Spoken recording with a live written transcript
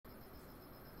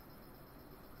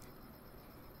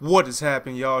What is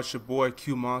happening, y'all? It's your boy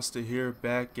Q Monster here,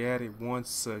 back at it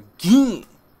once again.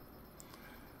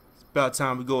 It's about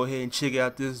time we go ahead and check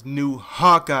out this new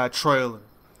Hawkeye trailer.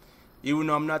 Even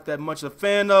though I'm not that much a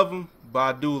fan of him, but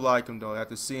I do like him though.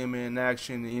 After seeing him in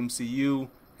action in the MCU,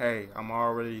 hey, I'm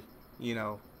already,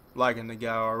 liking the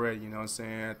guy already, you know what I'm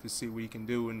saying? After see what he can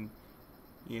do and,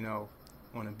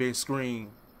 on a big screen,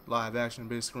 live action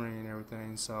big screen and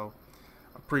everything. So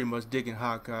I'm pretty much digging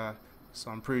Hawkeye. So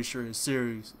I'm pretty sure his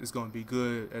series is going to be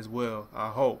good as well. I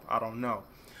hope. I don't know.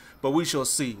 But we shall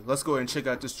see. Let's go ahead and check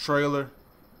out this trailer.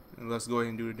 And let's go ahead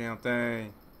and do the damn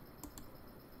thing.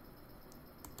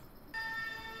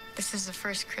 This is the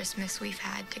first Christmas we've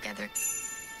had together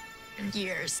in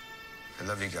years. I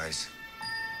love you guys.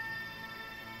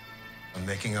 I'm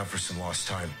making up for some lost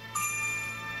time.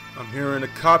 I'm hearing the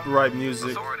copyright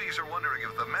music. Authorities are wondering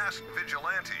if the masked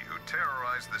vigilante who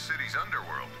terrorized the city's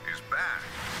underworld is back.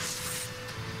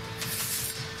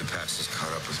 The past has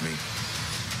caught up with me.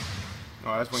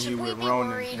 Oh, that's when Should he we was be Ronin.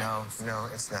 worried? No,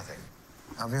 it's nothing.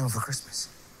 I'll be home for Christmas.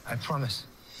 I promise.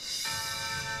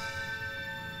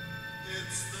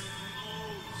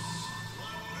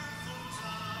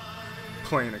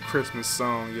 Playing a Christmas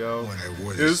song, yo. When I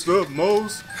wore this, It's the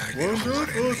most I get a whole lot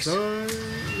of wonderful enemies. time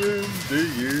in the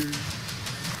year.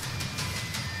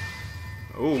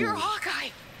 Oh, You're Hawkeye!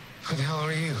 Who the hell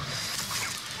are you?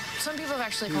 Some people have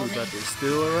actually he called was me about to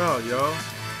steal her out, y'all.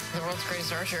 the world's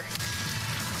greatest archer.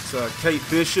 It's Kate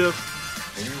Bishop,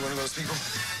 Are you one of those people?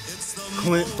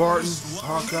 Clint Barton,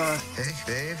 Hawkeye. Hey,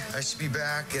 babe, I should be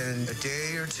back in a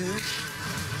day or two.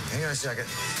 Hang on a second.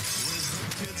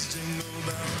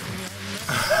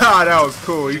 That was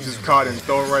cool. He just caught it and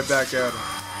throw it right back at him.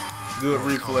 Good More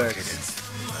reflex. complicated.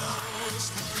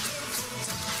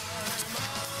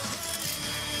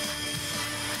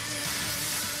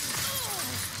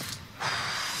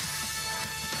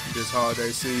 This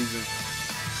holiday season.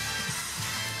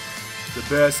 The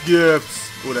best gifts.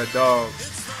 Ooh, that dog.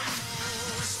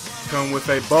 Come with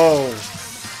a bow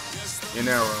and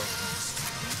arrow.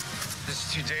 This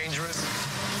is too dangerous.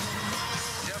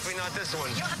 Definitely not this one.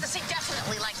 You don't have to say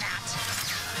definitely like that.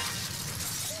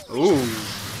 Ooh.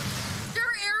 There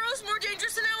are arrows more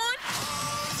dangerous than that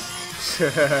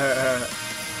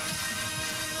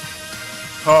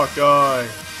Hawkeye.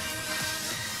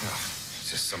 It's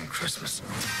just some Christmas.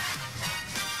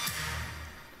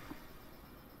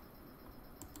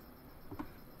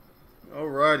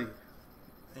 Alrighty.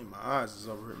 Hey, my eyes is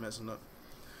over here messing up.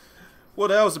 Well,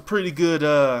 that was a pretty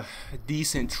good,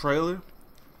 decent trailer.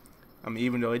 I mean,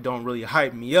 even though it don't really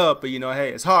hype me up, but hey,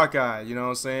 it's Hawkeye, you know what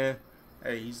I'm saying?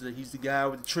 Hey, he's the guy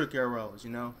with the trick arrows,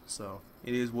 So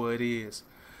it is what it is.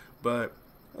 But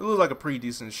it looks like a pretty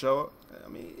decent show. I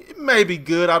mean, it may be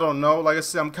good, I don't know. Like I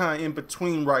said, I'm kind of in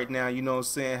between right now, you know what I'm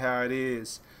saying, how it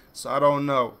is. So I don't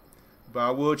know. But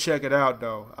I will check it out,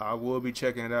 though. I will be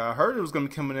checking it out. I heard it was going to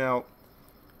be coming out,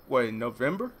 in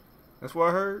November? That's what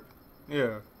I heard?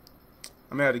 Yeah.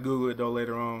 I'm going to have to Google it, though,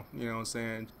 later on. You know what I'm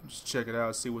saying? Just check it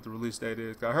out, see what the release date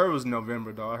is. I heard it was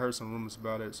November, though. I heard some rumors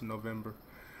about it. It's November.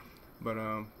 But,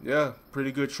 yeah,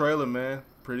 pretty good trailer, man.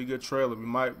 Pretty good trailer.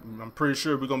 I'm pretty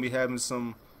sure we're going to be having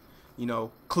some,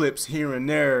 clips here and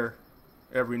there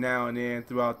every now and then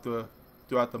throughout the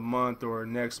month or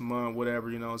next month,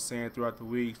 whatever, you know what I'm saying, throughout the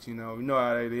weeks, you know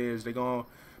how it is. They're going to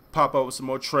pop up with some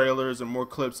more trailers and more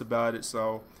clips about it.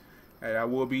 So, hey, I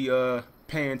will be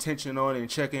paying attention on it and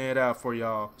checking it out for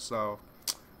y'all. So,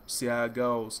 see how it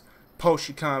goes. Post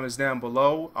your comments down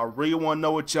below. I really want to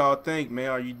know what y'all think, man.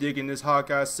 Are you digging this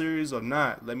Hawkeye series or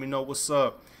not? Let me know what's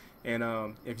up.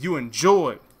 And if you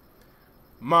enjoyed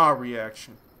my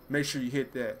reaction, make sure you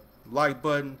hit that like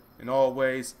button and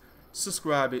always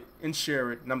subscribe it and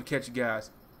share it. And I'm going to catch you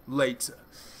guys later.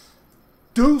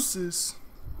 Deuces.